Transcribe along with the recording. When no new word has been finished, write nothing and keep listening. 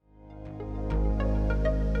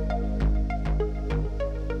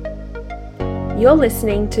You're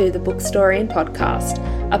listening to the Bookhistorian Podcast,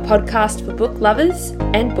 a podcast for book lovers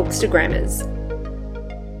and bookstagrammers.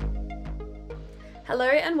 Hello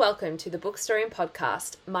and welcome to the Bookhistorian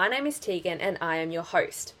Podcast. My name is Tegan and I am your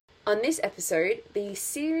host. On this episode, the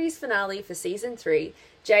series finale for Season 3,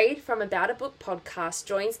 Jade from About a Book podcast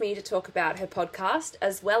joins me to talk about her podcast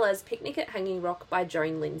as well as Picnic at Hanging Rock by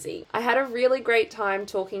Joan Lindsay. I had a really great time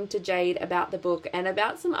talking to Jade about the book and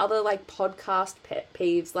about some other podcast pet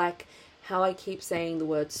peeves, like how I keep saying the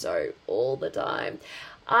word "so" all the time.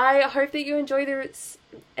 I hope that you enjoy this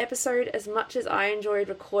episode as much as I enjoyed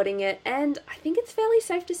recording it, and I think it's fairly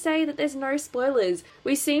safe to say that there's no spoilers.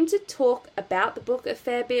 We seem to talk about the book a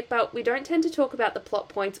fair bit, but we don't tend to talk about the plot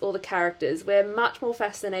points or the characters. We're much more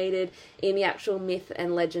fascinated in the actual myth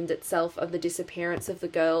and legend itself of the disappearance of the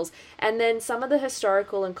girls, and then some of the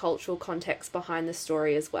historical and cultural context behind the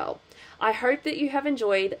story as well. I hope that you have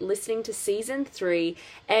enjoyed listening to Season 3,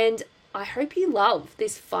 and I hope you love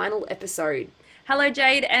this final episode. Hello,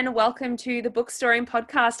 Jade, and welcome to the Bookhistorian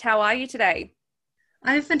Podcast. How are you today?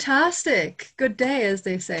 I'm fantastic. Good day, as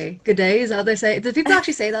they say. Good day is how they say. Do people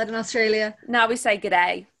actually say that in Australia? No, we say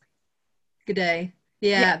g'day. Good day.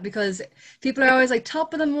 Yeah, because people are always like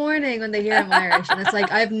top of the morning when they hear I'm Irish, and it's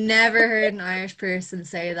like I've never heard an Irish person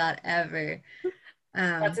say that ever.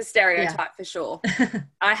 That's a stereotype for sure.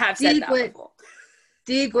 I have said that before.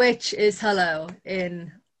 Dígwich is hello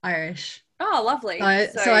in Irish. Oh, lovely.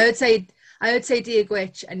 So I would say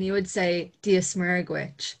Dígwich, and you would say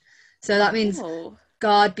Díasmurgwich. So that means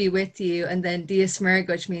God be with you, and then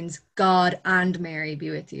Díasmurgwich means God and Mary be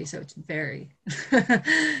with you. So it's very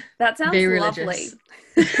that sounds very lovely.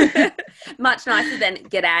 Much nicer than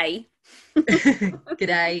g'day.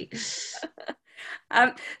 G'day.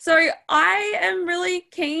 So I am really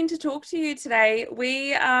keen to talk to you today.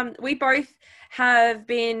 We both have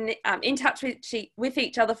been in touch with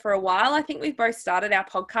each other for a while. I think we've both started our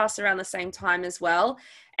podcast around the same time as well.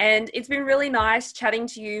 And it's been really nice chatting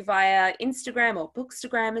to you via Instagram or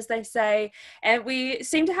Bookstagram, as they say. And we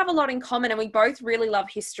seem to have a lot in common, and we both really love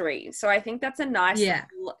history. So I think that's a nice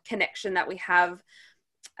connection that we have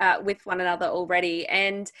with one another already.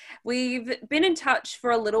 And we've been in touch for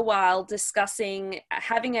a little while discussing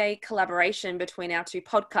having a collaboration between our two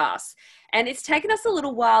podcasts. And it's taken us a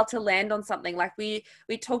little while to land on something. Like we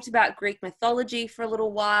talked about Greek mythology for a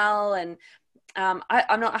little while, and I'm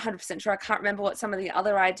not 100% sure. I can't remember what some of the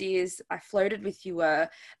other ideas I floated with you were.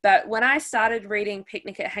 But when I started reading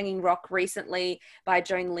Picnic at Hanging Rock recently by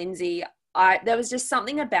Joan Lindsay, there was just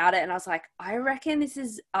something about it, and I was like, I reckon this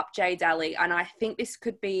is up Jade's alley, and I think this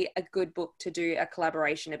could be a good book to do a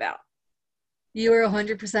collaboration about. You were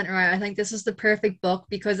 100% right. I think this is the perfect book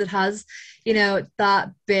because it has,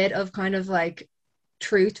 that bit of kind of like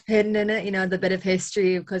truth hidden in it, the bit of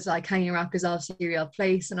history, because like Hanging Rock is obviously a real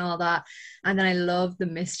place and all that. And then I love the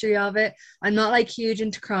mystery of it. I'm not like huge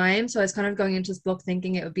into crime, so I was kind of going into this book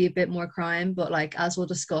thinking it would be a bit more crime, but like as we'll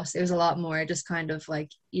discuss, it was a lot more just kind of like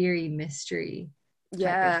eerie mystery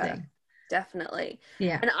type of thing. Definitely.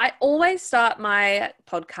 Yeah. And I always start my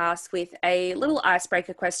podcast with a little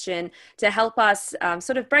icebreaker question to help us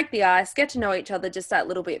sort of break the ice, get to know each other just that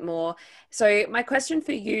little bit more. So my question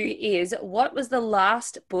for you is, what was the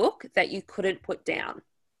last book that you couldn't put down?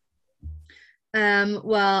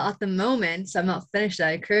 Well, at the moment, so I'm not finished.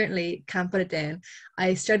 I currently can't put it down.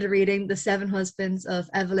 I started reading The Seven Husbands of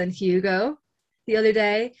Evelyn Hugo the other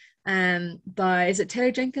day. Is it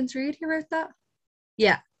Taylor Jenkins Reid who wrote that?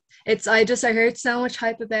 Yeah. I heard so much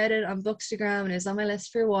hype about it on Bookstagram, and it was on my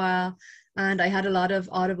list for a while, and I had a lot of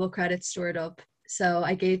Audible credits stored up, so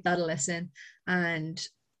I gave that a listen, and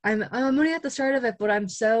I'm only at the start of it, but I'm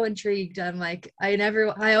so intrigued. I'm like, I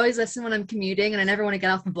always listen when I'm commuting, and I never want to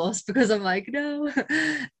get off the bus because I'm like, no.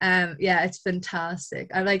 It's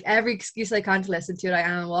fantastic. I like every excuse I can to listen to it. I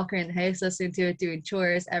am walking around the house listening to it, doing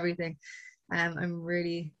chores, everything. I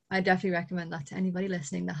definitely recommend that to anybody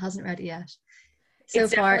listening that hasn't read it yet. So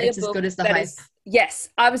far, it's as good as the hype. Yes,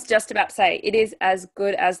 I was just about to say, it is as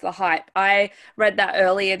good as the hype. I read that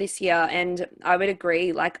earlier this year, and I would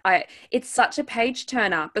agree. It's such a page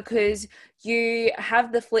turner because you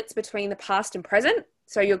have the flits between the past and present.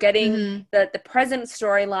 So you're getting the present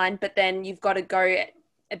storyline, but then you've got to go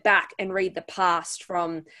back and read the past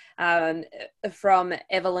from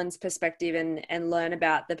Evelyn's perspective and learn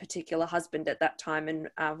about the particular husband at that time and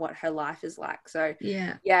what her life is like. So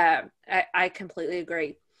I completely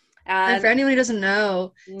agree. And for anyone who doesn't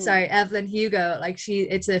know, Evelyn Hugo,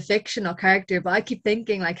 it's a fictional character, but I keep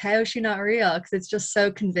thinking how is she not real? Because it's just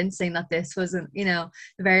so convincing that this wasn't, a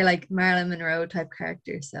very Marilyn Monroe type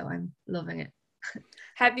character. So I'm loving it.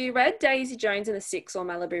 Have you read Daisy Jones and the Six or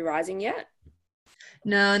Malibu Rising yet?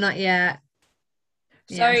 No, not yet.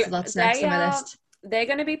 So So that's next on my list. they're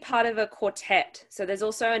going to be part of a quartet. So there's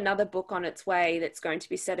also another book on its way that's going to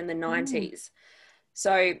be set in the 90s.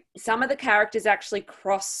 So some of the characters actually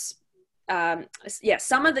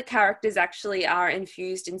some of the characters actually are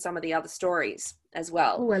infused in some of the other stories as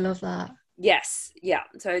well. Oh, I love that. Yes, yeah.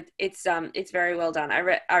 So it's very well done.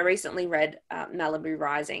 I recently read Malibu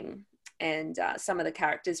Rising, and some of the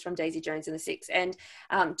characters from Daisy Jones and the Six, and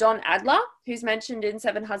Don Adler, who's mentioned in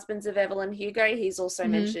Seven Husbands of Evelyn Hugo, he's also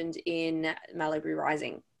mentioned in Malibu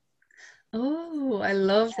Rising. Oh, I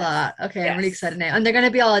love that. Okay, I'm really Yes. excited now. And they're going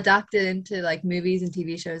to be all adapted into like movies and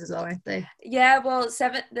TV shows as well, aren't they? Yeah, well,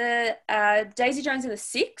 the Daisy Jones and the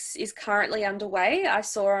Six is currently underway. I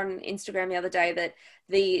saw on Instagram the other day that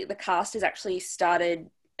the cast has actually started.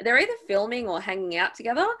 They're either filming or hanging out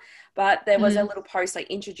together, but there was a little post like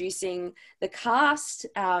introducing the cast.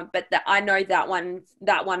 But I know that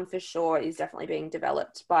one for sure is definitely being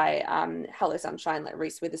developed by Hello Sunshine, like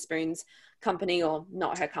Reese Witherspoon's company, or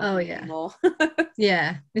not her company anymore.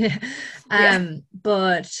 Yeah. Yeah.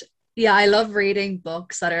 But yeah, I love reading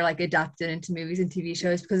books that are like adapted into movies and TV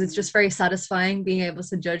shows because it's just very satisfying being able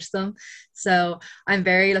to judge them. So I'm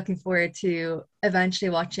very looking forward to eventually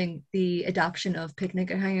watching the adaptation of Picnic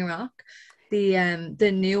at Hanging Rock,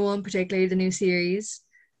 the new one, particularly the new series.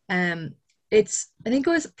 I think it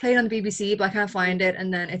was played on the BBC, but I can't find it.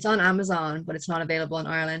 And then it's on Amazon, but it's not available in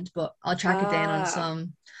Ireland. But I'll track it down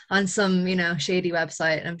on some shady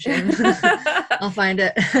website. I'm sure I'll find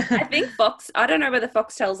it. I think I don't know whether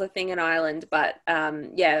Foxtel's a thing in Ireland, but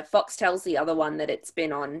Foxtel's the other one that it's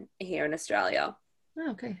been on here in Australia.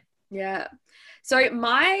 Oh, okay. Yeah. So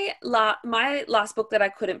my last book that I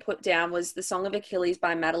couldn't put down was The Song of Achilles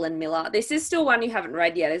by Madeline Miller. This is still one you haven't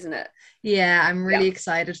read yet, isn't it? Yeah, I'm really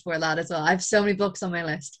excited for that as well. I have so many books on my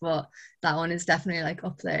list, but that one is definitely like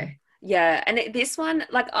up there. Yeah, and this one,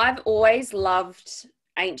 like, I've always loved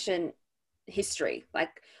ancient history,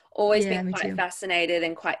 like always been quite fascinated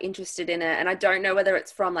and quite interested in it. And I don't know whether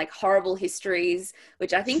it's from like horrible histories,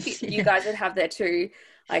 which I think you guys would have there too.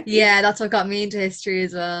 Like, that's what got me into history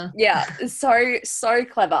as well. Yeah, so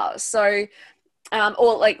clever. So,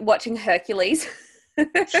 or like watching Hercules.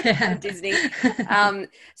 Disney.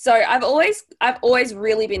 So I've always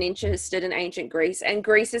really been interested in ancient Greece, and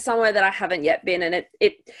Greece is somewhere that I haven't yet been. And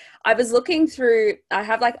I was looking through, I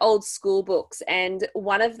have like old school books, and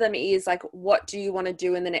one of them is like, what do you want to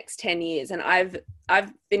do in the next 10 years? And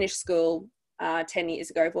I've finished school 10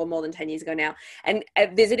 years ago, or more than 10 years ago now. And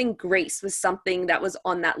visiting Greece was something that was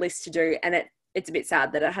on that list to do. And it's a bit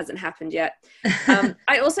sad that it hasn't happened yet.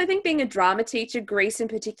 I also think being a drama teacher, Greece in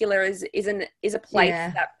particular is a place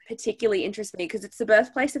that particularly interests me because it's the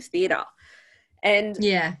birthplace of theatre. And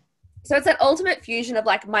so it's that ultimate fusion of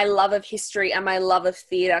like my love of history and my love of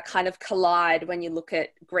theatre kind of collide when you look at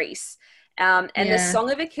Greece. The Song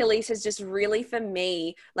of Achilles has just really, for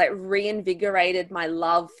me, like reinvigorated my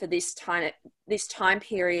love for this time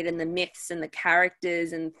period and the myths and the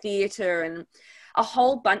characters and theatre and a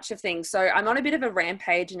whole bunch of things. So I'm on a bit of a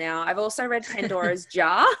rampage now. I've also read Pandora's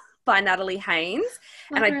Jar by Natalie Haynes,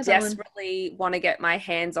 and I desperately want to get my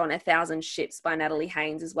hands on 1,000 Ships by Natalie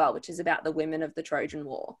Haynes as well, which is about the women of the Trojan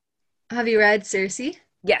War. Have you read Circe?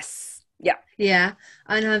 Yes. Yeah. Yeah.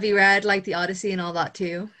 And have you read like the Odyssey and all that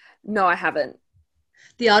too? No, I haven't.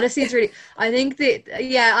 The Odyssey is really, I think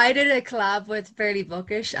I did a collab with Fairly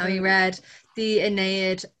Bookish, and we read the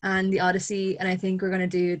Aeneid and the Odyssey, and I think we're going to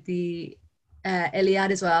do the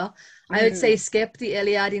Iliad as well. I would say skip the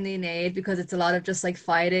Iliad and the Aeneid because it's a lot of just like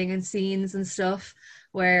fighting and scenes and stuff,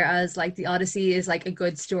 whereas like the Odyssey is like a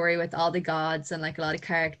good story with all the gods and like a lot of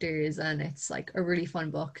characters, and it's like a really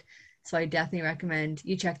fun book. So I definitely recommend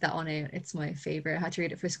you check that one out. It's my favorite. I had to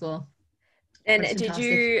read it for school. And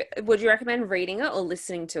would you recommend reading it or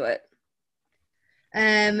listening to it?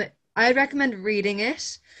 I'd recommend reading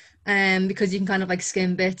it. Because you can kind of like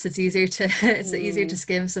skim bits. It's easier to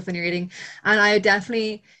skim stuff when you're reading. And I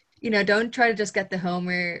definitely, don't try to just get the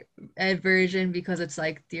Homer version because it's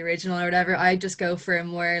like the original or whatever. I just go for a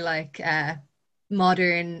more like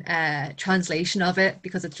modern translation of it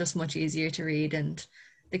because it's just much easier to read, and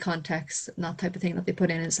the context and that type of thing that they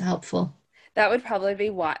put in is helpful. That would probably be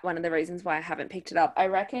one of the reasons why I haven't picked it up. I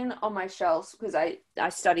reckon on my shelves, because I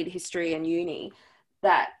studied history in uni,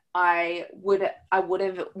 that I would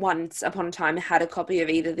have once upon a time had a copy of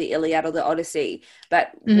either the Iliad or the Odyssey,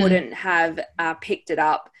 but wouldn't have picked it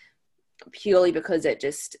up purely because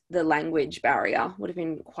the language barrier would have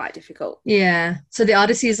been quite difficult. Yeah. So the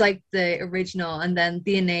Odyssey is like the original, and then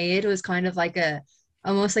the Aeneid was kind of like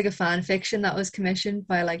almost like a fan fiction that was commissioned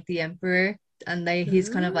by like the emperor and he's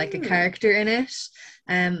kind of like a character in it.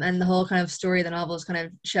 And the whole kind of story of the novel is kind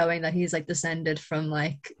of showing that he's like descended from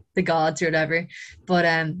like the gods or whatever. But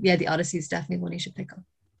yeah, the Odyssey is definitely one you should pick up.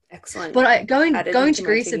 Excellent. But going to my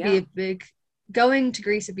Greece would be TBR. going to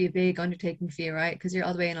Greece would be a big undertaking for you, right? Because you're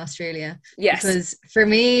all the way in Australia. Yes. Because for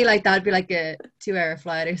me, like that'd be like a 2-hour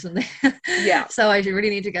flight or something. Yeah. So I should really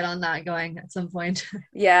need to get on that going at some point.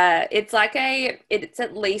 Yeah, it's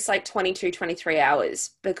at least like 22, 23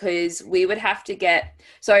 hours, because we would have to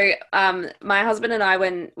my husband and I,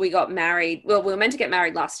 when we got married, well, we were meant to get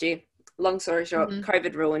married last year. Long story short,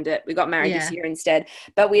 COVID ruined it. We got married this year instead,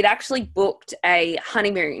 but we'd actually booked a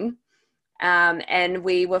honeymoon. And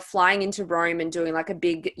we were flying into Rome and doing like a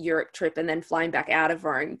big Europe trip and then flying back out of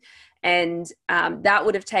Rome. And that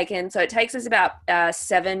would have taken, so it takes us about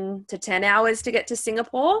 7 to 10 hours to get to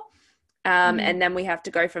Singapore. And then we have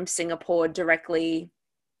to go from Singapore directly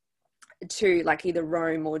to like either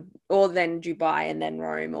Rome or then Dubai and then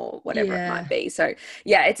Rome or whatever it might be. So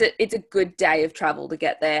yeah, it's a good day of travel to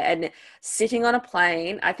get there. And sitting on a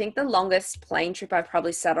plane, I think the longest plane trip I've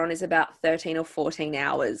probably sat on is about 13 or 14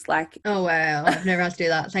 hours. Like, oh wow, I've never had to do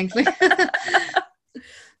that, thankfully.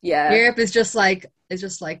 Yeah, Europe is just like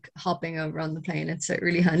hopping over on the plane. It's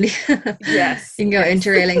really handy. Yes, you can go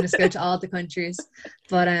interrailing, just go to all the countries.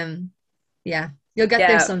 But yeah, you'll get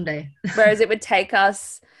there someday. Whereas it would take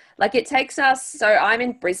us, so I'm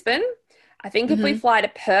in Brisbane. I think if we fly to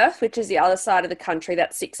Perth, which is the other side of the country,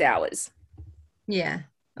 that's 6 hours. Yeah.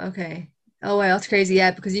 Okay. Oh wow, that's crazy.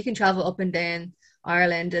 Yeah, because you can travel up and down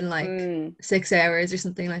Ireland in like 6 hours or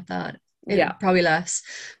something like that. Probably less.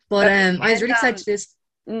 But I was really excited to do this.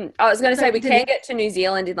 I was going to say, we can get to New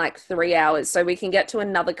Zealand in like 3 hours. So we can get to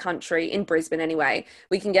another country, in Brisbane anyway.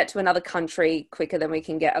 We can get to another country quicker than we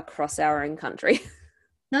can get across our own country.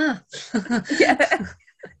 Ah. Yeah.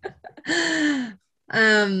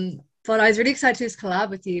 But I was really excited to just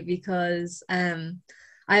collab with you because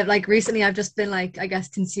I've like recently I've just been like, I guess,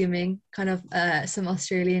 consuming kind of some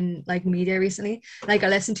Australian like media recently. Like I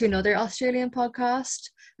listened to another Australian podcast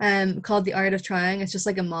called The Art of Trying. It's just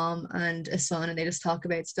like a mom and a son, and they just talk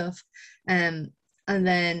about stuff. And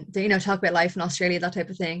then they, talk about life in Australia, that type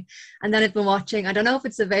of thing. And then I've been watching, I don't know if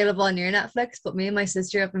it's available on your Netflix, but me and my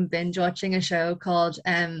sister have been binge watching a show called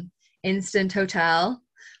Instant Hotel,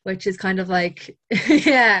 which is kind of like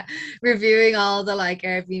reviewing all the like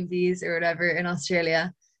Airbnbs or whatever in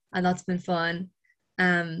Australia, and that's been fun.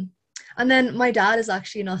 And then my dad is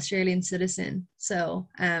actually an Australian citizen, so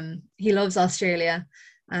he loves Australia,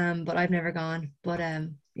 but I've never gone. But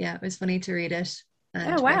it was funny to read it.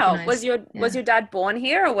 Oh wow. Was your dad born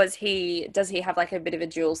here, or does he have like a bit of a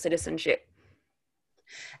dual citizenship?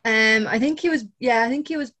 I think he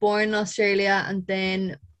was born in Australia, and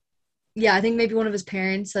then I think maybe one of his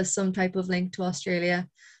parents has some type of link to Australia.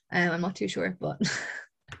 I'm not too sure, but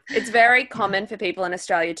it's very common for people in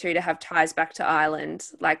Australia too to have ties back to Ireland.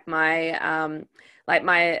 Like my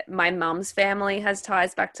mum's family has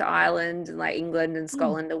ties back to Ireland and like England and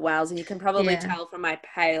Scotland and Wales, and you can probably tell from my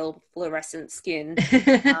pale fluorescent skin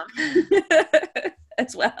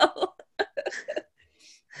as well.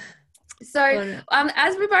 So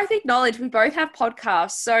as we both acknowledge, we both have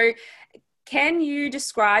podcasts. So can you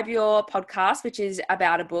describe your podcast, which is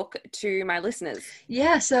about a book, to my listeners?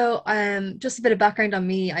 Yeah, so just a bit of background on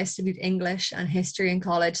me. I studied English and history in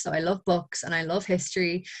college, so I love books and I love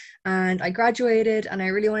history. And I graduated and I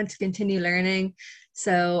really wanted to continue learning.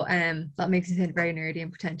 So that makes me sound very nerdy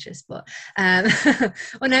and pretentious, but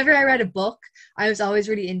whenever I read a book, I was always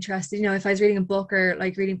really interested. If I was reading a book or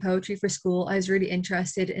like reading poetry for school, I was really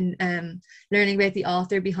interested in learning about the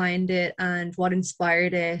author behind it and what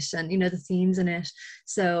inspired it and the themes in it.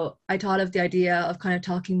 So I thought of the idea of kind of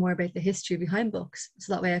talking more about the history behind books,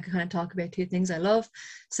 so that way I could kind of talk about two things I love.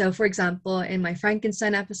 So for example, in my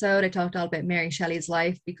Frankenstein episode, I talked all about Mary Shelley's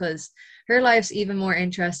life, because her life's even more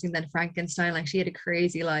interesting than Frankenstein. Like, she had a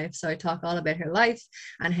crazy life, so I talk all about her life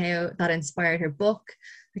and how that inspired her book.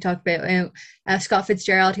 I talked about Scott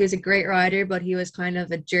Fitzgerald, who was a great writer, but he was kind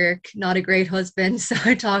of a jerk, not a great husband. So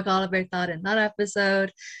I talk all about that in that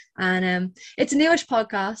episode. And it's a newish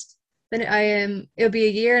podcast. Then it'll be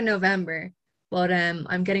a year in November, but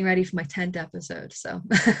I'm getting ready for my 10th episode. So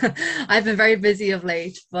I've been very busy of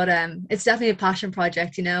late, but it's definitely a passion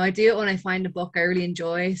project. I do it when I find a book I really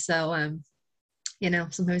enjoy. So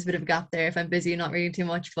sometimes a bit of a gap there if I'm busy, not reading too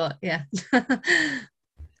much, but yeah.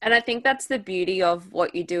 And I think that's the beauty of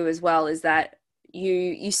what you do as well, is that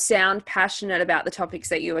you sound passionate about the topics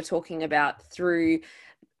that you are talking about through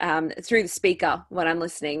the speaker when I'm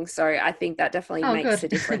listening. So I think that definitely makes a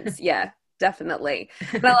difference. Yeah, definitely.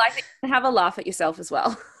 But I think you can have a laugh at yourself as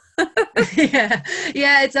well.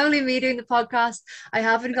 Yeah, it's only me doing the podcast. I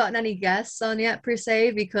haven't gotten any guests on yet per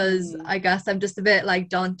se, because Mm. I guess I'm just a bit like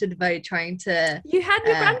daunted about trying to You had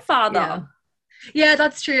your you grandfather. know yeah,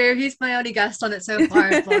 that's true. He's my only guest on it so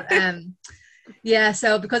far. But yeah,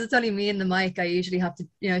 so because it's only me and the mic, I usually have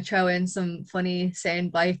to, throw in some funny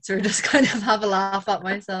sound bites or just kind of have a laugh at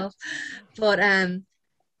myself. But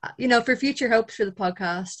for future hopes for the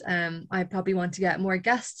podcast, I probably want to get more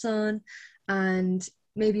guests on, and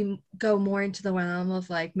maybe go more into the realm of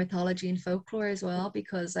like mythology and folklore as well,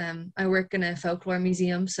 because I work in a folklore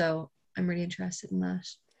museum, so I'm really interested in that.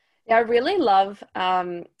 Yeah, I really love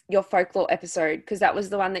your folklore episode because that was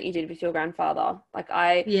the one that you did with your grandfather. Like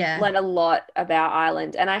I Yeah. learned a lot about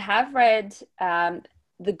Ireland, and I have read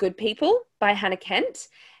The Good People by Hannah Kent,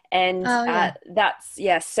 and Oh yeah. that's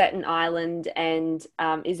set in Ireland, and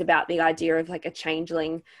is about the idea of like a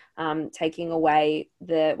changeling taking away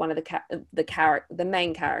the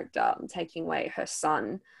main character, taking away her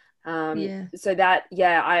son. Yeah. So that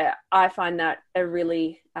I find that a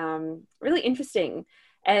really really interesting.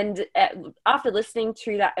 And after listening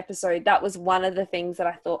to that episode, that was one of the things that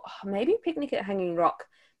I thought, oh, maybe Picnic at Hanging Rock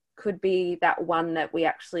could be that one that we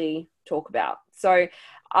actually talk about. So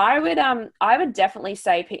I would definitely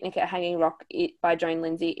say Picnic at Hanging Rock by Joan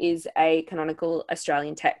Lindsay is a canonical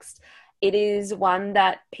Australian text. It is one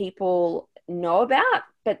that people know about,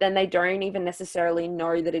 but then they don't even necessarily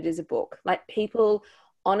know that it is a book. Like people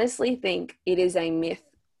honestly think it is a myth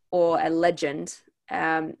or a legend.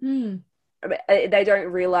 Hmm. They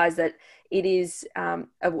don't realize that it is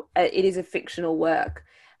it is a fictional work,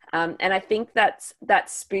 and I think that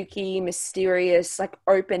spooky, mysterious, like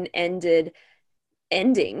open-ended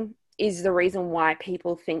ending is the reason why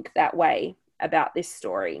people think that way about this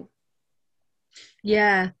story.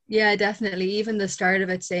 Yeah, definitely. Even the start of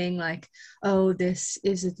it saying like, "Oh, this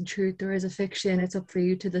is the truth or is a fiction. It's up for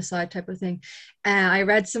you to decide," type of thing. I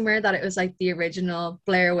read somewhere that it was like the original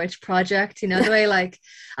Blair Witch Project. The way like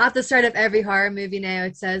at the start of every horror movie now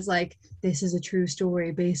it says like, "This is a true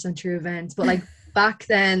story based on true events," but like back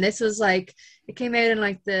then this was like it came out in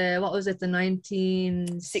like the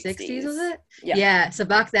 1960s, was 60s. it? Yeah. Yeah, so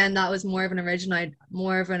back then that was more of an original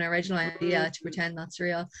idea to pretend that's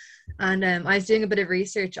real. And I was doing a bit of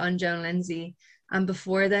research on Joan Lindsay, and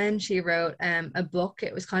before then she wrote a book.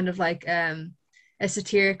 It was kind of like a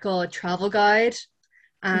satirical travel guide.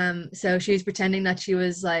 So she was pretending that she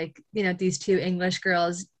was like, these two English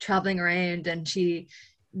girls traveling around, and she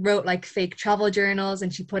wrote like fake travel journals,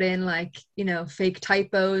 and she put in like, fake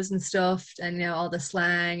typos and stuff, and all the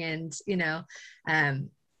slang, and um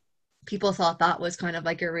people thought that was kind of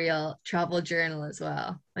like a real travel journal as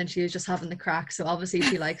well. And she was just having the crack. So obviously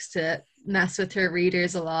she likes to mess with her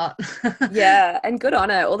readers a lot. Yeah, and good on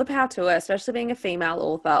her. All the power to her, especially being a female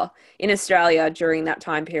author in Australia during that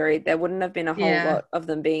time period. There wouldn't have been a whole Yeah. lot of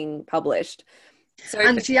them being published. So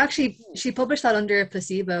And she published that under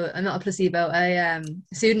a not a placebo, a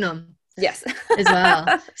pseudonym yes. as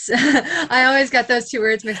well. So I always get those two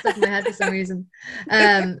words mixed up in my head for some reason.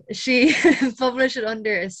 She published it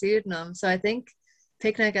under a pseudonym. So I think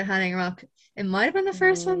Picnic at Hanging Rock, it might have been the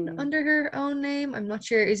first one under her own name. I'm not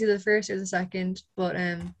sure is it the first or the second, but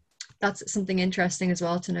that's something interesting as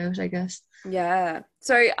well to note, I guess. Yeah.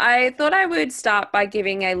 So I thought I would start by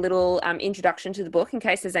giving a little introduction to the book in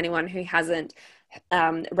case there's anyone who hasn't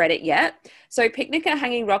read it yet. So Picnic at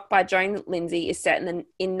Hanging Rock by Joan Lindsay is set in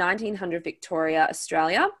 1900 Victoria,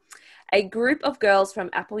 Australia. A group of girls from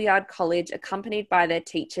Appleyard College, accompanied by their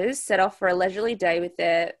teachers, set off for a leisurely day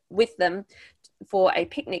with them for a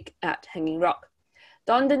picnic at Hanging Rock.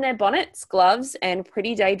 Donned in their bonnets, gloves, and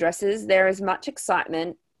pretty day dresses, there is much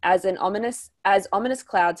excitement as ominous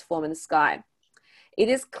clouds form in the sky. It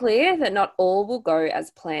is clear that not all will go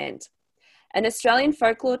as planned. An Australian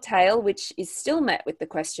folklore tale which is still met with the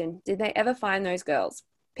question, did they ever find those girls?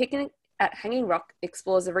 Picnic at Hanging Rock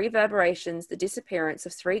explores the reverberations the disappearance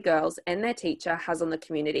of three girls and their teacher has on the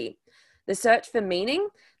community. The search for meaning,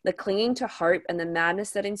 the clinging to hope, and the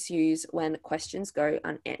madness that ensues when questions go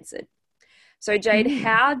unanswered. So Jade,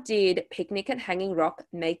 how did Picnic at Hanging Rock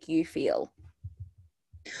make you feel?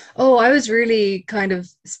 Oh, I was really kind of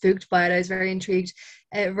spooked by it. I was very intrigued.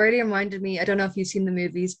 It really reminded me, I don't know if you've seen the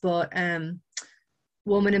movies, but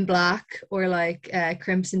Woman in Black or like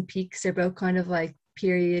Crimson Peaks, they're both kind of like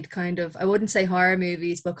period kind of, I wouldn't say horror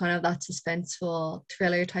movies, but kind of that suspenseful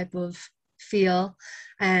thriller type of feel.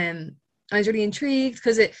 I was really intrigued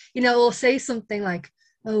because it will say something like,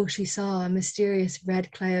 oh, she saw a mysterious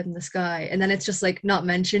red cloud in the sky, and then it's just like not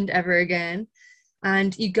mentioned ever again.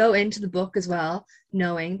 And you go into the book as well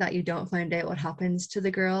knowing that you don't find out what happens to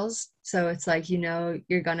the girls. So it's like, you know,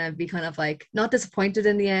 you're gonna be kind of like not disappointed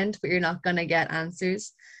in the end, but you're not gonna get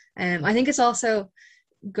answers. I think it's also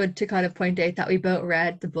good to kind of point out that we both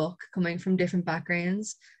read the book coming from different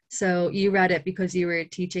backgrounds. So you read it because you were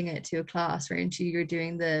teaching it to a class, weren't you? You were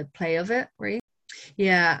doing the play of it, were you?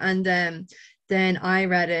 Yeah, and then I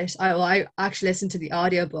read it. I actually listened to the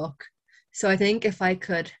audiobook. So I think if I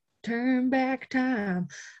could turn back time,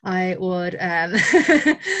 I would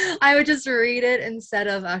I would just read it instead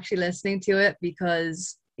of actually listening to it,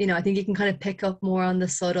 because you know, I think you can kind of pick up more on the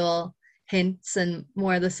subtle hints and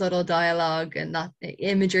more of the subtle dialogue and that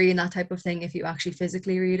imagery and that type of thing if you actually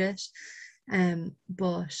physically read it.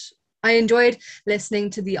 But I enjoyed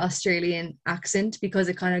listening to the Australian accent because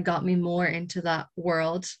it kind of got me more into that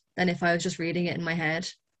world than if I was just reading it in my head.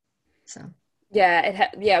 So Yeah,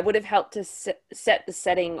 it would have helped to set the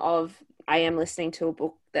setting of I am listening to a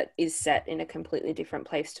book that is set in a completely different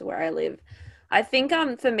place to where I live. I think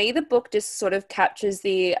for me the book just sort of captures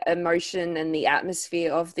the emotion and the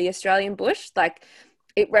atmosphere of the Australian bush. Like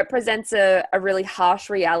it represents a really harsh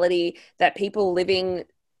reality that people living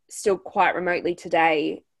still quite remotely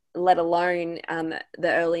today, let alone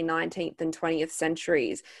the early 19th and 20th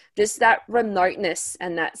centuries. Just that remoteness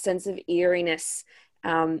and that sense of eeriness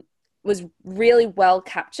was really well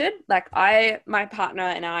captured. Like my partner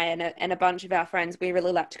and I and a bunch of our friends, we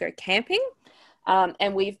really like to go camping.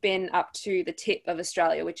 And we've been up to the tip of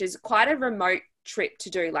Australia, which is quite a remote trip to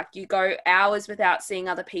do. Like you go hours without seeing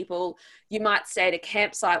other people. You might stay at a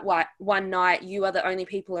campsite one night. You are the only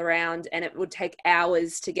people around, and it would take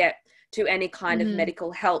hours to get to any kind of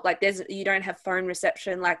medical help. Like you don't have phone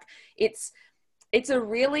reception. Like it's a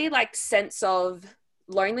really like sense of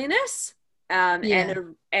loneliness. And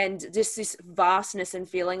just this vastness and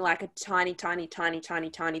feeling like a tiny, tiny, tiny, tiny,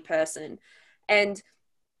 tiny person. And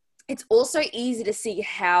it's also easy to see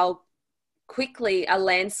how quickly a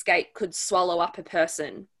landscape could swallow up a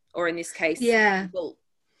person, or in this case, people.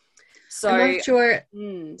 So I'm not sure.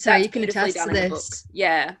 Sorry, that's you can beautifully attest done to in the book. this.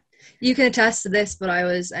 Yeah. You can attest to this, but I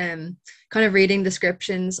was kind of reading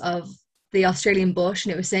descriptions of the Australian bush,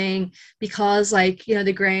 and it was saying because like, you know,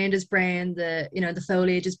 the ground is brown, the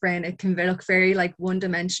foliage is brown, it can look very like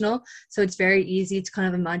one-dimensional. So it's very easy to kind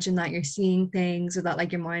of imagine that you're seeing things, or that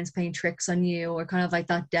like your mind's playing tricks on you, or kind of like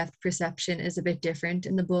that depth perception is a bit different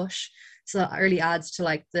in the bush. So that really adds to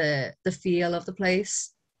like the feel of the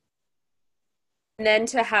place. And then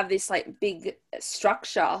to have this like big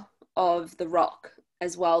structure of the rock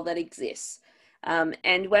as well that exists.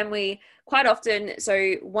 And when we quite often,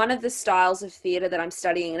 so one of the styles of theatre that I'm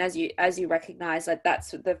studying, and as you recognize, like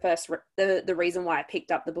that's the reason why I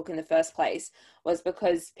picked up the book in the first place, was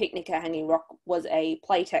because Picnic at Hanging Rock was a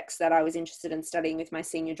play text that I was interested in studying with my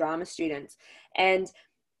senior drama students. And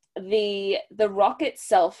the rock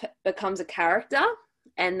itself becomes a character,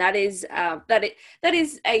 and that is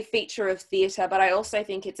a feature of theatre, but I also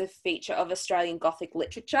think it's a feature of Australian Gothic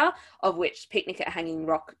literature, of which Picnic at Hanging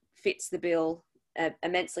Rock fits the bill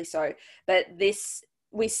immensely so. But this,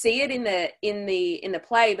 we see it in the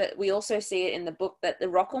play, but we also see it in the book, that the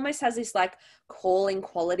rock almost has this like calling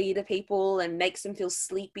quality to people and makes them feel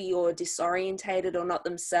sleepy or disorientated or not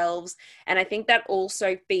themselves. And I think that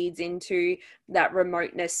also feeds into that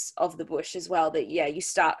remoteness of the bush as well, that you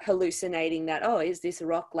start hallucinating that, oh, is this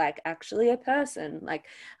rock like actually a person? Like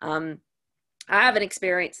I haven't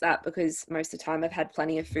experienced that because most of the time I've had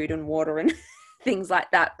plenty of food and water and things like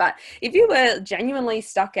that. But if you were genuinely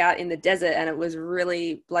stuck out in the desert and it was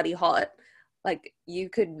really bloody hot, like you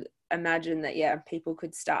could imagine that, people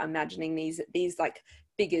could start imagining these like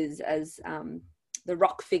figures as the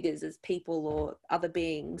rock figures as people or other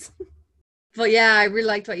beings. But yeah, I really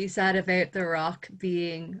liked what you said about the rock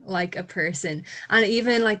being like a person, and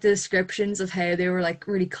even like the descriptions of how they were like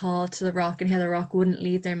really called to the rock and how the rock wouldn't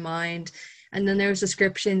leave their mind. And then there was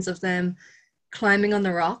descriptions of them climbing on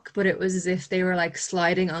the rock, but it was as if they were like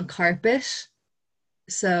sliding on carpet.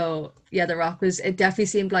 So yeah, the rock it definitely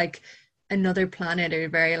seemed like another planet, or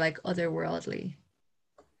very like otherworldly.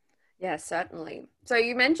 Yeah, certainly. So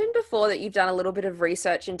you mentioned before that you've done a little bit of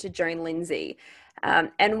research into Joan Lindsay.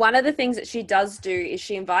 And one of the things that she does do is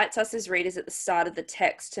she invites us as readers at the start of the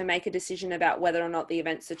text to make a decision about whether or not the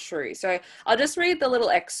events are true. So I'll just read the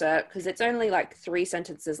little excerpt because it's only like 3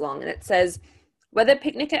 sentences long, and it says, "Whether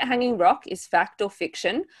Picnic at Hanging Rock is fact or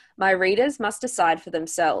fiction, my readers must decide for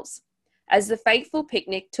themselves. As the fateful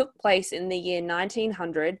picnic took place in the year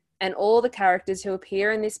 1900, and all the characters who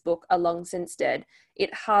appear in this book are long since dead,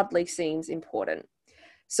 it hardly seems important."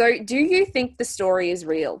 So do you think the story is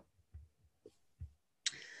real?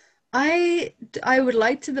 I would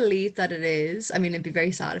like to believe that it is. I mean, it'd be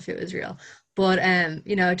very sad if it was real. But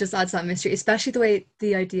you know, it just adds that mystery, especially the way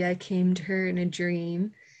the idea came to her in a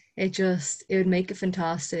dream. It would make a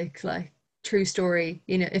fantastic, like, true story,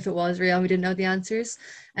 you know, if it was real and we didn't know the answers.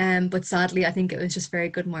 But sadly I think it was just very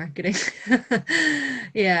good marketing.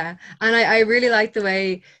 Yeah. And I really like the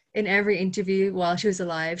way in every interview while she was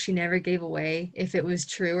alive, she never gave away if it was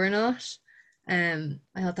true or not. I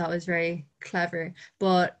thought that was very clever.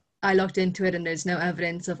 But I looked into it and there's no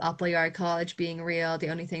evidence of Appleyard College being real. The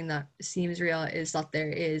only thing that seems real is that there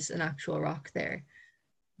is an actual rock there.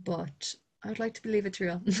 But I would like to believe it's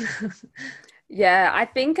real. Yeah, I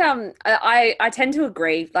think I tend to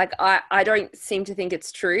agree. Like I don't seem to think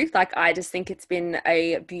it's true. Like I just think it's been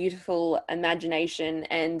a beautiful imagination,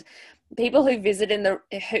 and people who have visited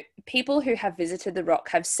the rock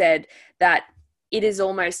have said that it is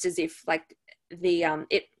almost as if like the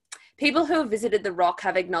it people who have visited the rock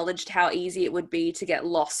have acknowledged how easy it would be to get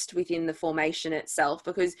lost within the formation itself,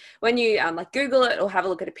 because when you like Google it or have a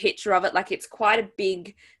look at a picture of it, like it's quite a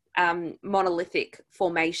big monolithic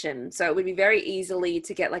formation, so it would be very easily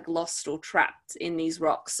to get like lost or trapped in these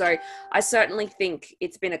rocks. So I certainly think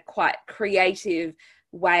it's been a quite creative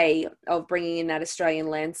way of bringing in that Australian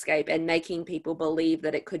landscape and making people believe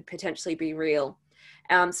that it could potentially be real.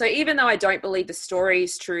 So even though I don't believe the story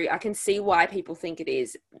is true, I can see why people think it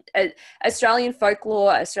is. Australian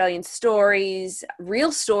folklore, Australian stories,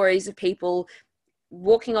 real stories of people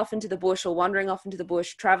walking off into the bush or wandering off into the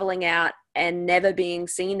bush, traveling out and never being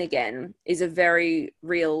seen again is a very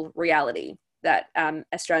real reality that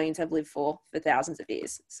Australians have lived for thousands of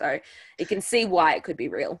years. So you can see why it could be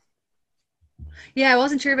real. Yeah, I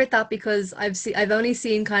wasn't sure about that because I've only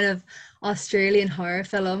seen kind of Australian horror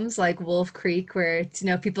films like Wolf Creek where it's, you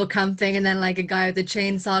know, people camping and then like a guy with a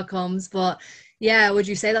chainsaw comes. But yeah, would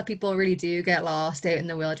you say that people really do get lost out in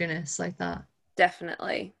the wilderness like that?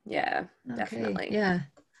 Definitely. Yeah, Okay, definitely. yeah.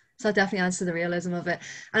 So that definitely adds to the realism of it.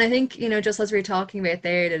 And I think, you know, just as we were talking about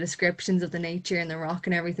there, the descriptions of the nature and the rock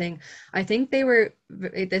and everything, I think they were,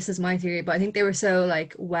 this is my theory, but I think they were so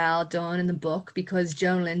like well done in the book because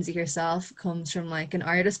Joan Lindsay herself comes from like an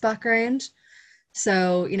artist background.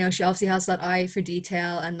 So, you know, she obviously has that eye for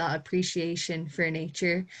detail and that appreciation for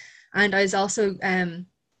nature. And I was also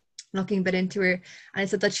looking a bit into her, and I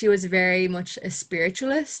said that she was very much a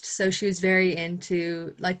spiritualist. So she was very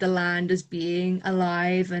into like the land as being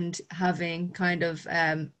alive and having kind of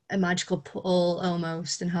a magical pull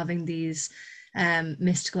almost and having these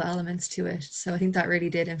mystical elements to it. So I think that really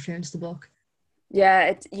did influence the book.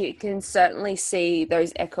 Yeah, you can certainly see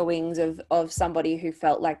those echoings of somebody who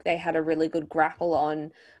felt like they had a really good grapple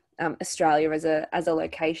on Australia as a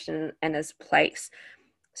location and as a place.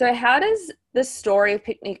 So how does the story of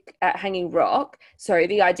Picnic at Hanging Rock, so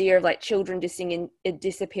the idea of like children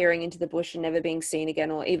disappearing into the bush and never being seen again,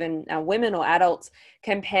 or even women or adults,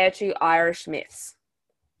 compare to Irish myths?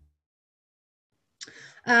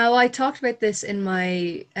 Well, I talked about this in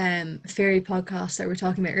my fairy podcast that we were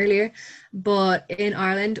talking about earlier, but in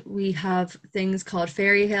Ireland we have things called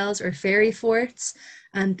fairy hills or fairy forts,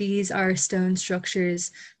 and these are stone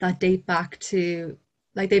structures that date back to,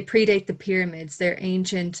 like, they predate the pyramids. They're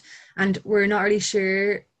ancient, and we're not really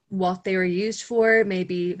sure what they were used for,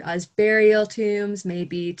 maybe as burial tombs,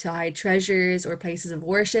 maybe to hide treasures or places of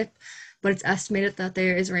worship. But it's estimated that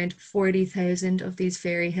there is around 40,000 of these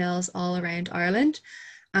fairy hills all around Ireland,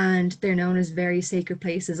 and they're known as very sacred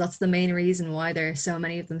places. That's the main reason why there are so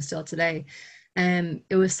many of them still today.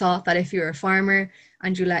 It was thought that if you were a farmer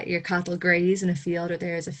and you let your cattle graze in a field where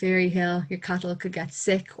there is a fairy hill, your cattle could get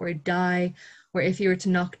sick or die. Or if you were to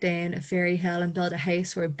knock down a fairy hill and build a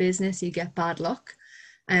house or a business, you get bad luck.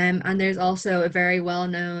 And there's also a very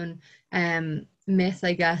well-known myth,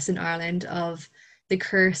 I guess, in Ireland of the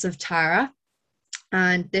curse of Tara,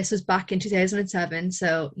 and this was back in 2007,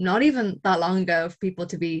 so not even that long ago for people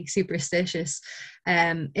to be superstitious.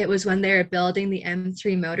 It was when they were building the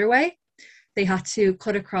M3 motorway. They had to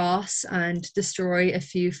cut across and destroy a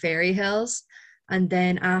few fairy hills, and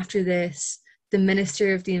then after this, the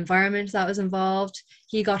minister of the environment that was involved,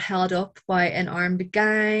 he got held up by an armed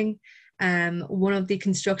gang. One of the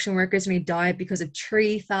construction workers, when he died because a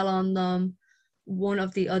tree fell on them. One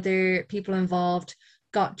of the other people involved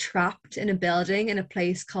got trapped in a building in a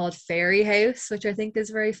place called Fairy House, which I think is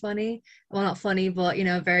very funny. Well, not funny, but, you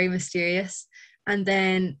know, very mysterious. And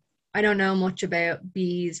then I don't know much about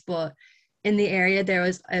bees, but in the area there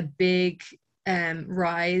was a big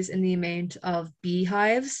rise in the amount of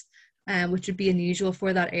beehives, which would be unusual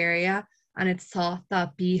for that area. And it's thought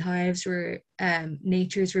that beehives were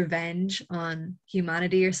nature's revenge on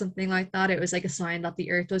humanity or something like that. It was like a sign that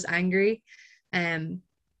the earth was angry. Um,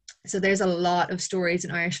 So there's a lot of stories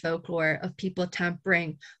in Irish folklore of people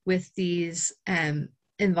tampering with these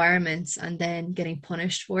environments and then getting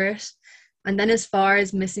punished for it. And then as far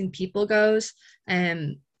as missing people goes,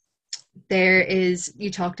 there is,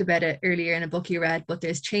 you talked about it earlier in a book you read, but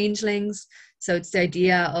there's changelings. So it's the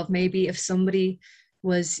idea of maybe if somebody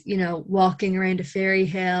was, you know, walking around a fairy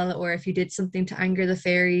hill, or if you did something to anger the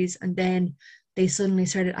fairies and then they suddenly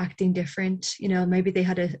started acting different, you know, maybe they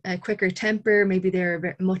had a quicker temper, maybe they were a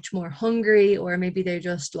bit much more hungry, or maybe they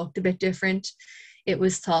just looked a bit different. It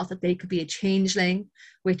was thought that they could be a changeling,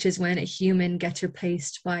 which is when a human gets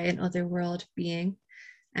replaced by an otherworld being.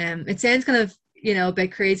 It sounds kind of, you know, a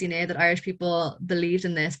bit crazy now that Irish people believed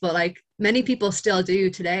in this, but like many people still do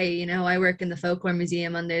today. You know, I work in the Folklore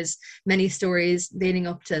Museum and there's many stories leading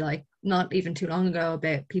up to like not even too long ago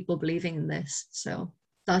about people believing in this. So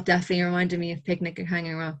that definitely reminded me of Picnic at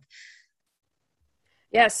Hanging Rock.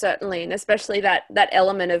 Yeah, certainly. And especially that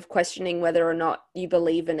element of questioning whether or not you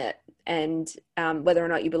believe in it, and whether or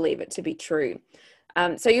not you believe it to be true.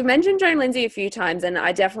 So you've mentioned Joan Lindsay a few times, and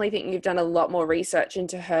I definitely think you've done a lot more research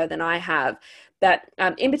into her than I have. That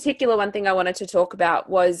in particular, one thing I wanted to talk about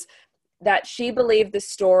was that she believed the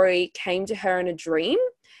story came to her in a dream.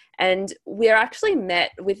 And we're actually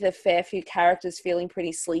met with a fair few characters feeling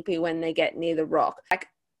pretty sleepy when they get near the rock. Like,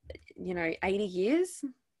 you know, 80 years?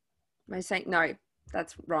 Am I saying? No,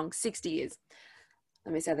 that's wrong. 60 years.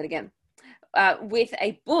 Let me say that again. With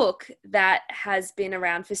a book that has been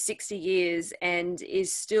around for 60 years and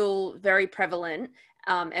is still very prevalent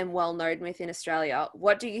and well known within Australia.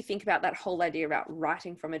 What do you think about that whole idea about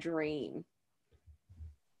writing from a dream?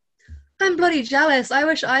 I'm bloody jealous. I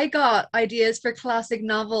wish I got ideas for classic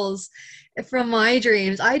novels from my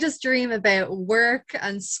dreams. I just dream about work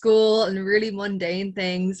and school and really mundane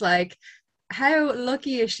things. Like, how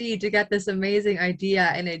lucky is she to get this amazing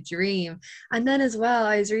idea in a dream? And then as well,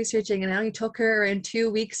 I was researching and it only took her around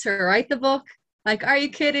 2 weeks to write the book. Like, are you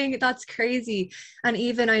kidding? That's crazy. And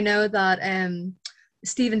even I know that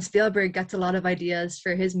Steven Spielberg gets a lot of ideas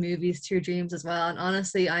for his movies through dreams as well. And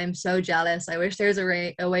honestly, I'm so jealous. I wish there's a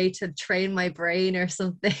way to train my brain or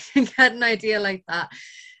something and get an idea like that.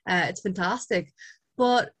 It's fantastic.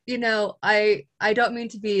 But, you know, I don't mean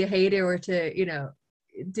to be a hater or to, you know,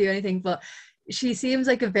 do anything, but she seems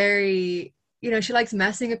like a very, you know, she likes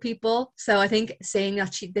messing with people. So I think saying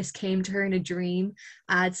that this came to her in a dream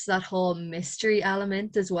adds that whole mystery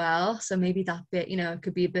element as well. So maybe that bit, you know, it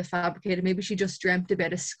could be a bit fabricated. Maybe she just dreamt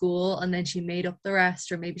about a school and then she made up the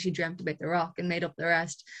rest, or maybe she dreamt about the rock and made up the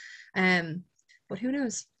rest. But who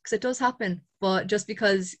knows? Because it does happen. But just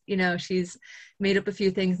because, you know, she's made up a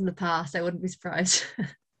few things in the past, I wouldn't be surprised.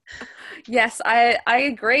 Yes, I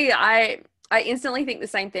agree. I instantly think the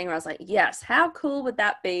same thing, where I was like, yes, how cool would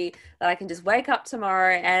that be that I can just wake up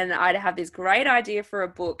tomorrow and I'd have this great idea for a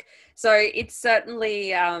book. So it's certainly,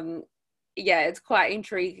 yeah, it's quite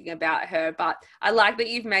intriguing about her. But I like that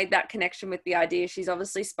you've made that connection with the idea. She's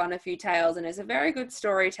obviously spun a few tales and is a very good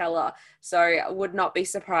storyteller. So I would not be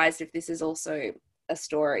surprised if this is also a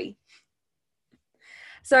story.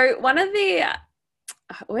 So one of the, I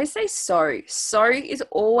always say so is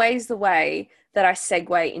always the way that I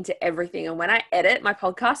segue into everything. And when I edit my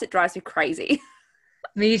podcast, it drives me crazy.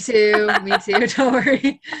 Me too. Don't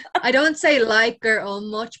worry. I don't say like or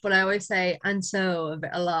much, but I always say and so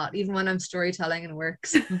a lot, even when I'm storytelling and it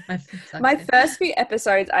works. My first few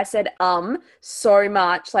episodes, I said so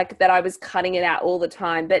much, like that I was cutting it out all the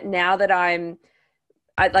time. But now that I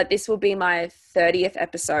like, this will be my 30th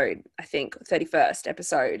episode, I think, 31st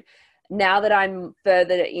episode. Now that I'm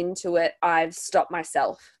further into it, I've stopped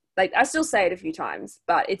myself. Like, I still say it a few times,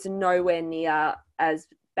 but it's nowhere near as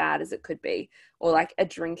bad as it could be. Or like a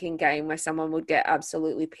drinking game where someone would get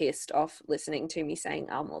absolutely pissed off listening to me saying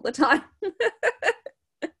all the time.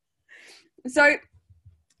 So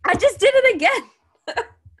I just did it again.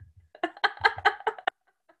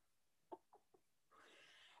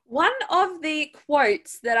 One of the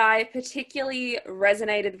quotes that I particularly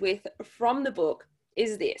resonated with from the book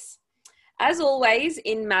is this: as always,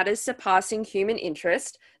 in matters surpassing human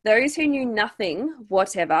interest, those who knew nothing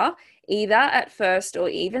whatever, either at first or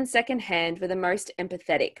even secondhand, were the most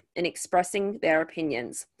empathetic in expressing their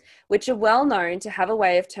opinions, which are well known to have a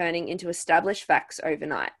way of turning into established facts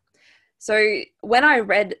overnight. So when I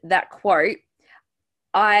read that quote,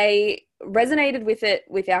 I resonated with it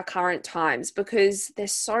with our current times, because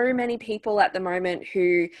there's so many people at the moment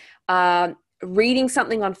who are reading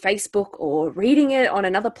something on Facebook or reading it on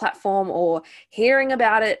another platform or hearing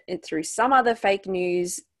about it through some other fake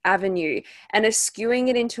news avenue and are skewing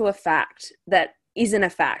it into a fact that isn't a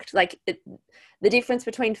fact. Like the difference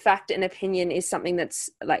between fact and opinion is something that's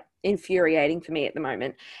like infuriating for me at the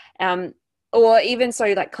moment. Or even so,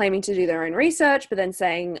 like claiming to do their own research, but then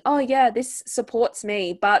saying, oh yeah, this supports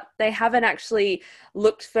me, but they haven't actually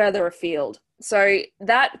looked further afield. So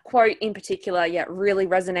that quote in particular, yeah, really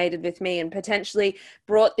resonated with me and potentially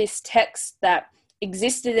brought this text that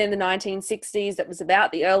existed in the 1960s, that was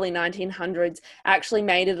about the early 1900s, actually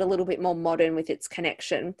made it a little bit more modern with its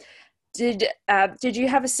connection. Did you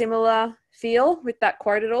have a similar feel with that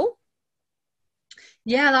quote at all?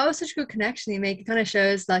 Yeah, that was such a good connection you make. It kind of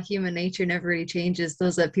shows that human nature never really changes,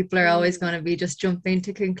 does it? People are always going to be just jumping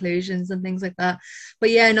to conclusions and things like that. But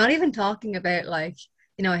yeah, not even talking about like,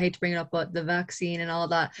 I hate to bring it up, but the vaccine and all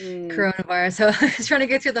that coronavirus. So I was trying to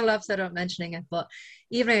get through the whole episode without mentioning it. But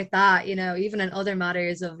even at that, even in other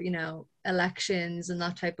matters of, elections and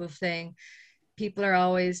that type of thing, people are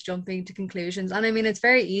always jumping to conclusions. And I mean, it's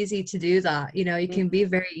very easy to do that. You can be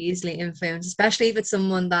very easily influenced, especially if it's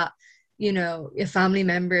someone that, a family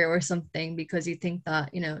member or something, because you think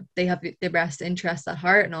that, they have their best interests at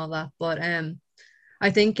heart and all that. But I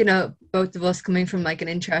think, both of us coming from like an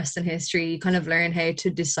interest in history, you kind of learn how to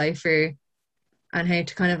decipher and how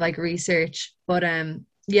to kind of like research. But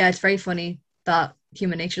yeah, it's very funny that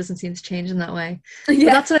human nature doesn't seem to change in that way. Yeah.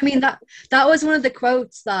 But that's what I mean. That was one of the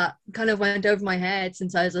quotes that kind of went over my head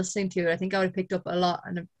since I was listening to it. I think I would have picked up a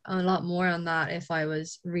lot more on that if I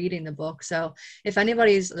was reading the book. So if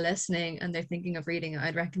anybody's listening and they're thinking of reading it,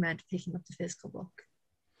 I'd recommend picking up the physical book.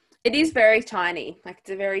 It is very tiny, like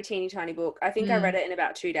it's a very teeny tiny book. I think I read it in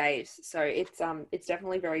about 2 days, so it's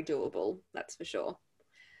definitely very doable, that's for sure.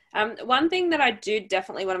 One thing that I do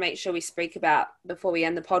definitely want to make sure we speak about before we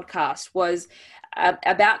end the podcast was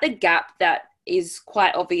about the gap that is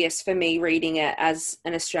quite obvious for me reading it as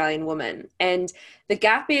an Australian woman. And the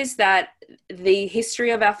gap is that the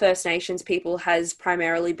history of our First Nations people has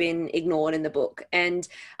primarily been ignored in the book. And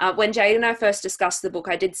when Jade and I first discussed the book,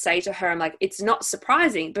 I did say to her, I'm like, it's not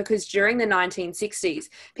surprising because during the 1960s,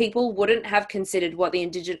 people wouldn't have considered what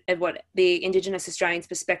the Indigenous Australians'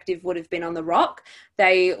 perspective would have been on the rock.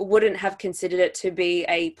 They wouldn't have considered it to be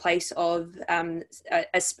a place of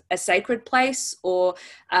a sacred place or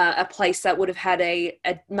a place that would have had a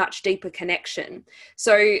much deeper connection.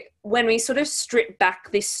 So when we sort of strip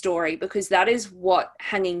back this story, because that is what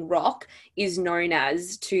Hanging Rock is known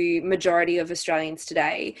as to majority of Australians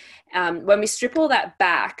today, when we strip all that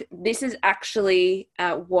back, this is actually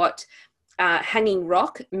what Hanging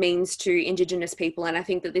Rock means to Indigenous people. And I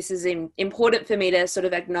think that this is important for me to sort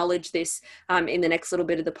of acknowledge this in the next little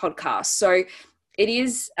bit of the podcast. So it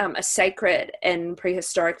is a sacred and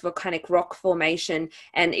prehistoric volcanic rock formation,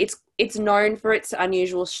 and it's known for its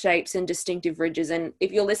unusual shapes and distinctive ridges. And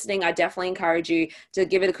if you're listening, I definitely encourage you to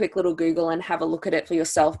give it a quick little Google and have a look at it for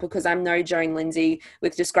yourself, because I'm no Joan Lindsay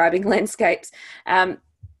with describing landscapes. But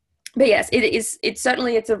yes,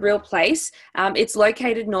 it's a real place. It's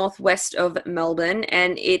located northwest of Melbourne,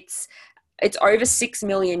 and it's over 6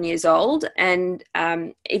 million years old. And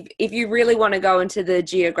if you really want to go into the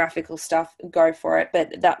geographical stuff, go for it.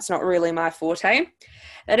 But that's not really my forte.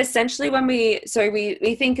 That essentially when we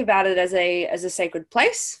think about it as a sacred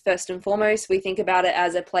place, first and foremost, we think about it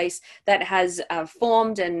as a place that has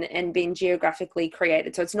formed and been geographically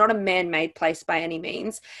created. So it's not a man-made place by any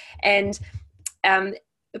means. And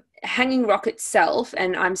Hanging Rock itself,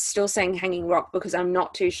 and I'm still saying Hanging Rock because I'm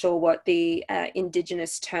not too sure what the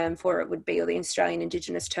Indigenous term for it would be, or the Australian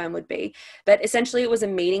Indigenous term would be, but essentially it was a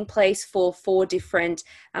meeting place for 4 different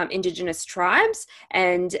Indigenous tribes,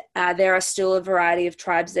 and there are still a variety of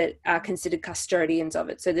tribes that are considered custodians of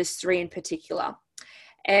it. So there's 3 in particular.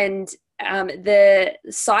 And the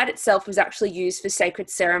site itself was actually used for sacred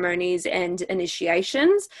ceremonies and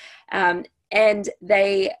initiations, and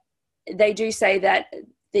they do say that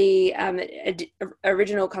the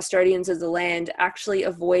original custodians of the land actually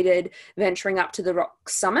avoided venturing up to the rock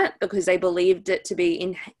summit because they believed it to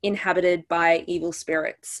be inhabited by evil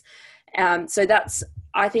spirits. So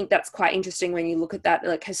I think that's quite interesting when you look at that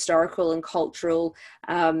like historical and cultural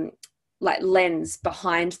like lens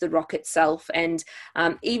behind the rock itself. And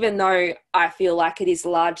even though I feel like it is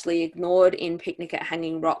largely ignored in Picnic at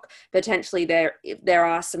Hanging Rock, potentially there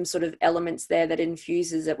are some sort of elements there that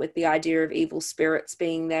infuses it with the idea of evil spirits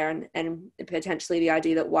being there, and potentially the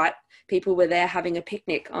idea that white people were there having a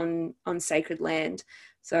picnic on sacred land.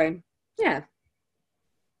 So yeah.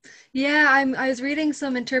 Yeah, I was reading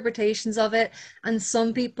some interpretations of it, and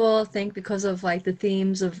some people think because of like the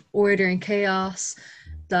themes of order and chaos,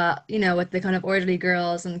 that, you know, with the kind of orderly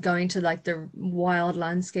girls and going to like the wild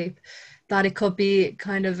landscape, that it could be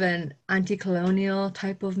kind of an anti-colonial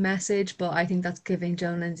type of message, but I think that's giving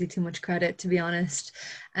Joan Lindsay too much credit, to be honest.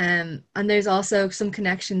 And there's also some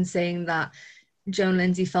connections saying that Joan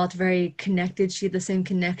Lindsay felt very connected. She had the same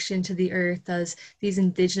connection to the earth as these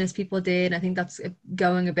indigenous people did. I think that's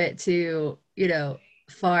going a bit too, you know,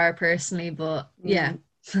 far personally, but yeah.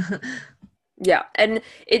 Yeah, and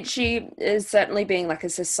she is certainly being like a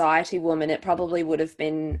society woman. It probably would have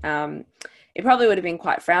been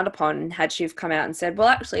quite frowned upon had she have come out and said, "Well,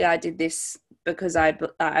 actually, I did this because I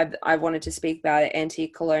wanted to speak about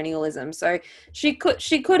anti-colonialism." So she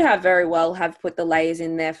could have very well have put the layers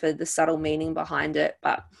in there for the subtle meaning behind it,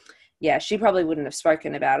 but yeah, she probably wouldn't have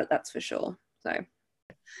spoken about it. That's for sure. So.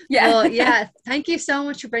 Yeah. Well, yeah, thank you so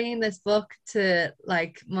much for bringing this book to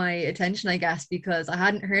like my attention, I guess, because I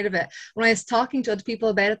hadn't heard of it. When I was talking to other people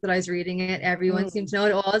about it that I was reading it, everyone seemed to know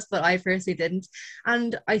what it was, but I personally didn't.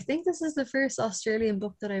 And I think this is the first Australian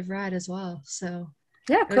book that I've read as well. So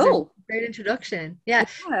yeah, it was cool. a great introduction. Yeah.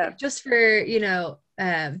 Just for, you know, do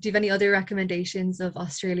you have any other recommendations of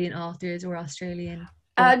Australian authors or Australian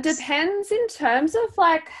books? Depends in terms of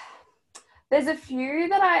like, there's a few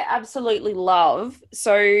that I absolutely love.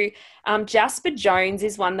 So Jasper Jones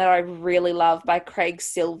is one that I really love by Craig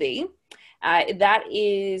Silvey.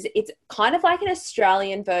 It's kind of like an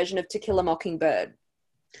Australian version of To Kill a Mockingbird.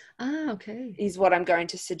 Ah, okay. Is what I'm going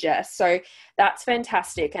to suggest. So that's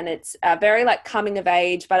fantastic. And it's very like coming of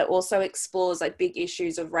age, but it also explores like big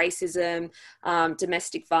issues of racism,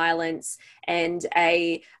 domestic violence, and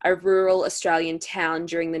a rural Australian town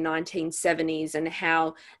during the 1970s and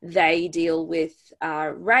how they deal with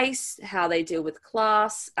race, how they deal with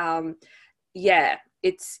class. Yeah,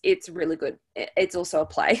 it's really good. It's also a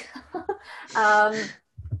play.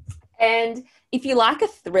 And if you like a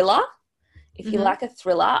thriller,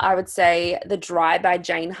 I would say The Dry by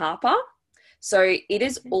Jane Harper. So it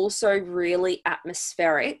is also really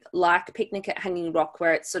atmospheric, like Picnic at Hanging Rock,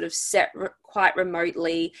 where it's sort of set quite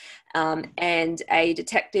remotely. And a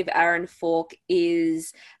detective, Aaron Falk,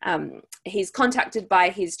 he's contacted by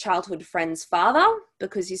his childhood friend's father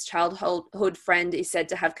because his childhood friend is said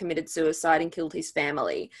to have committed suicide and killed his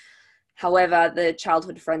family. However, the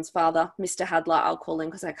childhood friend's father, Mr. Hadler, I'll call him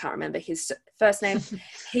because I can't remember his first name,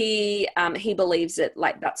 he believes that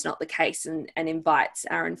like that's not the case and invites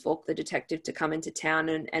Aaron Falk, the detective, to come into town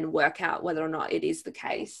and work out whether or not it is the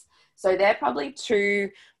case. So they're probably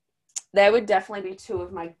there would definitely be two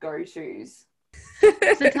of my go-tos.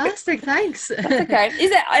 Fantastic, thanks. That's okay.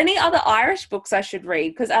 Is there any other Irish books I should read?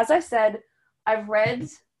 Because as I said, I've read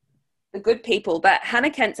The Good People, but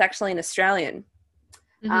Hannah Kent's actually an Australian.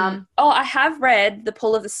 I have read The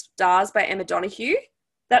Pull of the Stars by Emma Donoghue.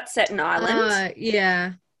 That's set in Ireland.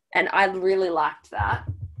 Yeah. And I really liked that.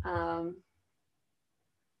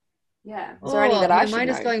 Yeah. Is there any that I should know? Mine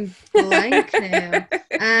is going blank now.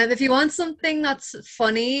 If you want something that's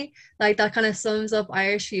funny, like that kind of sums up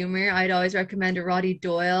Irish humor, I'd always recommend a Roddy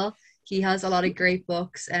Doyle. He has a lot of great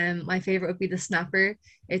books. My favorite would be The Snapper.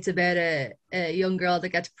 It's about a young girl that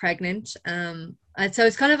gets pregnant. And so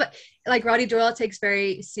it's kind of like Roddy Doyle takes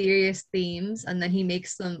very serious themes and then he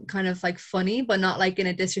makes them kind of like funny, but not like in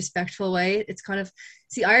a disrespectful way. It's kind of,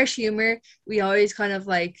 see, Irish humor, we always kind of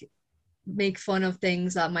like make fun of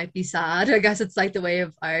things that might be sad. I guess it's like the way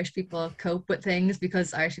of Irish people cope with things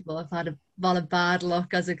because Irish people have had a lot of bad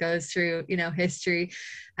luck as it goes through, you know, history.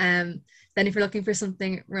 Then if you're looking for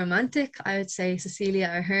something romantic, I would say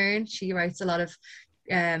Cecilia Ahern. She writes a lot of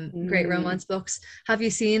great romance books. Have you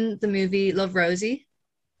seen the movie Love, Rosie?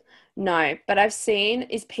 No, but I've seen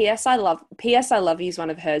P.S. I Love You is one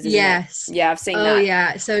of hers, isn't yes. it? Yeah, I've seen that. Oh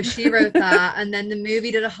yeah, so she wrote that and then the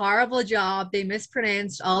movie did a horrible job. They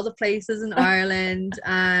mispronounced all the places in Ireland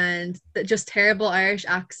and just terrible Irish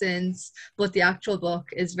accents, but the actual book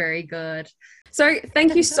is very good. So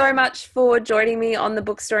thank you so much for joining me on the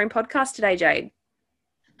Bookstory podcast today, Jade.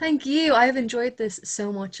 Thank you. I've enjoyed this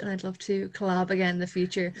so much and I'd love to collab again in the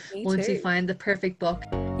future once we find the perfect book.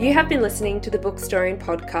 You have been listening to the Bookstory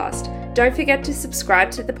podcast. Don't forget to subscribe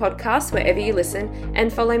to the podcast wherever you listen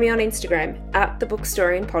and follow me on Instagram at the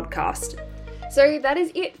Bookstory podcast. So that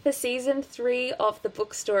is it for season 3 of the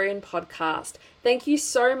Bookstory podcast. Thank you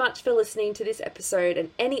so much for listening to this episode and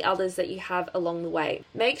any others that you have along the way.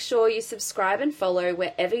 Make sure you subscribe and follow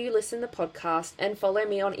wherever you listen to the podcast and follow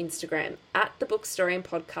me on Instagram at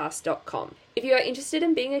thebookstorypodcast.com. If you are interested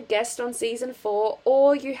in being a guest on season 4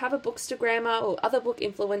 or you have a bookstagrammer or other book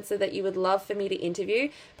influencer that you would love for me to interview,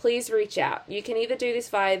 please reach out. You can either do this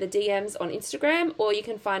via the DMs on Instagram or you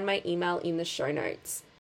can find my email in the show notes.